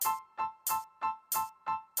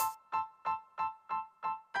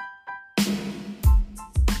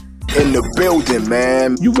in the building,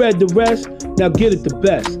 man. You read the rest, now get it the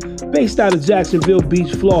best. Based out of Jacksonville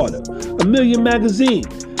Beach, Florida. A Million Magazine,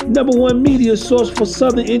 #1 media source for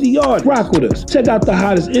Southern indie artists. Rock with us. Check out the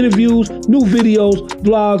hottest interviews, new videos,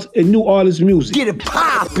 blogs, and new artist music. Get it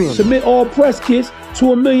poppin'. Submit all press kits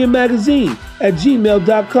to A Million Magazine at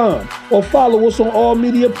gmail.com or follow us on all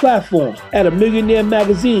media platforms at A Millionaire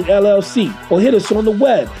Magazine LLC or hit us on the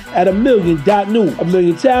web at amillion.new. A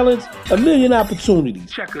million talents, a million opportunities.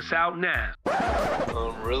 Check us out now.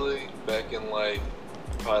 Really, back in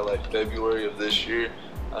probably February of this year,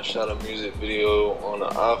 I shot a music video on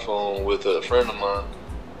an iPhone with a friend of mine,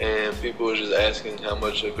 and people were just asking how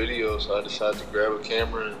much a video, so I decided to grab a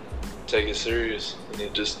camera and take it serious, and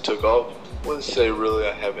it just took off. I wouldn't say really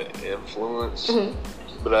I have an influence,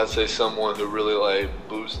 but I'd say someone who really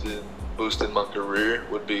boosted my career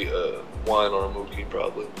would be Wine or Mookey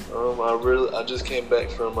probably. I just came back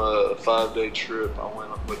from a 5-day trip. I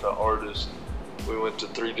went with an artist. We went to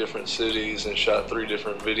 3 different cities and shot 3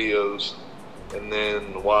 different videos. And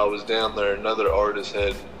then while I was down there, another artist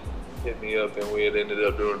had hit me up, and we had ended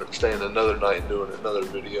up staying another night and doing another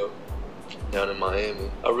video down in Miami.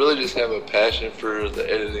 I really just have a passion for the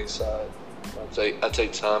editing side. I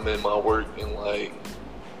take time in my work, and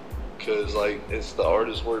cause it's the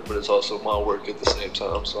artist's work, but it's also my work at the same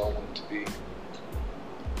time. So I want it to be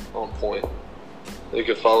on point. You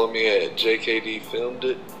can follow me at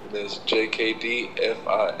JKDFILMEDIT. That's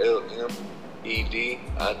JKDFILMEDIT.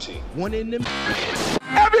 One in them.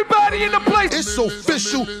 Everybody in the place. It's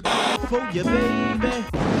official. For you, baby.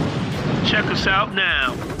 Check us out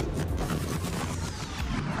now.